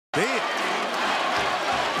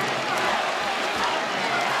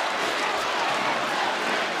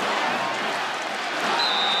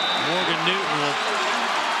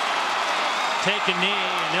take a knee,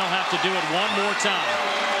 and they'll have to do it one more time.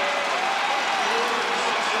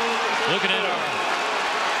 Looking at our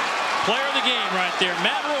player of the game right there,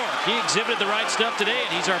 Matt Rourke. He exhibited the right stuff today,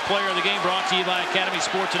 and he's our player of the game, brought to you by Academy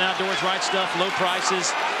Sports and Outdoors. Right stuff, low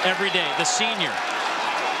prices every day. The senior,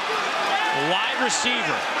 wide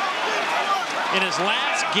receiver, in his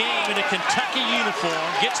last game in a Kentucky uniform,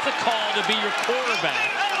 gets the call to be your quarterback,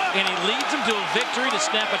 and he leads them to a victory to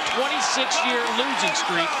snap a 26-year losing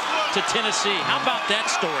streak to Tennessee. How about that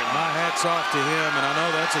story? My hat's off to him, and I know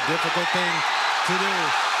that's a difficult thing to do.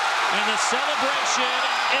 And the celebration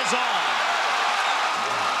is on.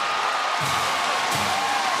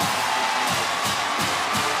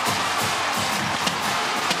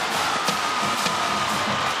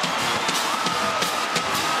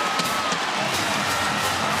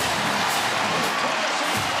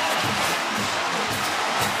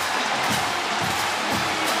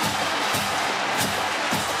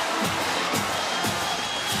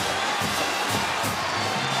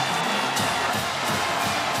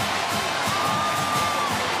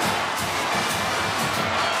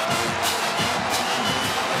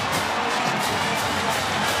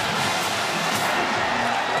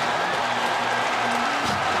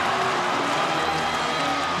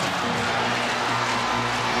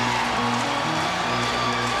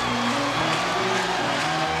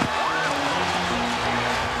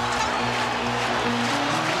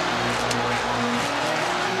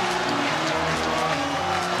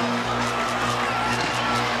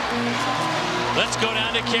 Let's go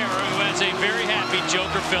down to Kara, who has a very happy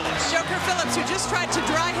Joker Phillips. Joker Phillips, who just tried to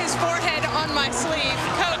dry his forehead on my sleeve.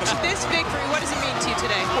 Coach, this victory, what does it mean to you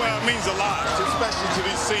today? Well, it means a lot, especially to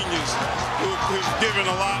these seniors who've given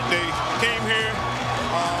a lot. They came here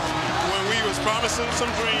when we was promising some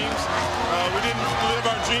dreams. We didn't live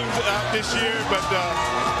our dreams out this year, but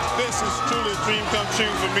this is truly a dream come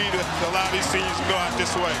true for me to allow these seniors to go out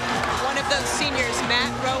this way. One of those seniors,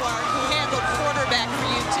 Matt Roark, who handled quarterback for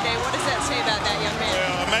you today. What does that say about that young man?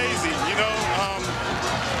 Well, amazing. You know,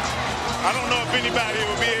 I don't know if anybody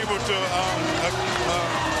will be able to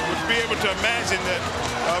imagine that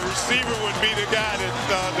a receiver would be the guy that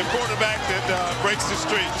the quarterback that breaks the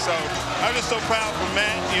streak. So I'm just so proud for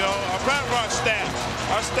Matt. You know, I'm proud of our staff.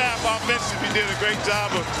 Our staff offensively did a great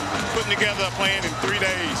job of putting together a plan in 3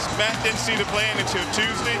 days. Matt didn't see the plan until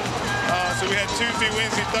Tuesday. So we had Tuesday,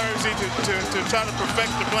 Wednesday, Thursday to try to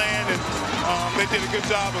perfect the plan, and they did a good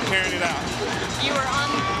job of carrying it out. You were on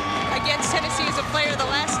against Tennessee as a player the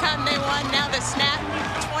last time they won. Now the snap,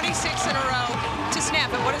 26 in a row to snap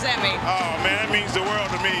it. What does that mean? Oh, man, that means the world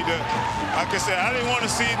to me. Like I said, I didn't want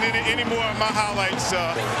to see any more of my highlights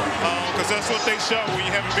because that's what they show when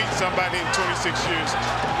you haven't beaten somebody in 26 years.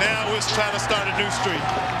 Now let's try to start a new streak.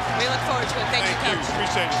 We look forward to it. Thank you, Coach.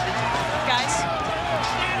 Appreciate it. Guys.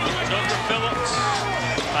 Joker Phillips,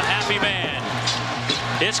 a happy man.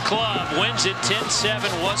 His club wins it 10-7.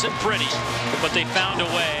 Wasn't pretty, but they found a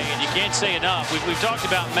way, and you can't say enough. We've talked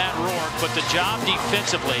about Matt Rourke, but the job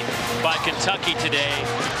defensively by Kentucky today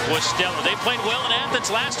was stellar. They played well in Athens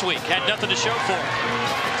last week, had nothing to show for it.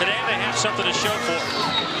 Today they have something to show for it.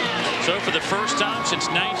 So for the first time since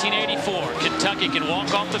 1984, Kentucky can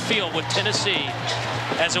walk off the field with Tennessee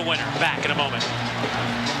as a winner. Back in a moment.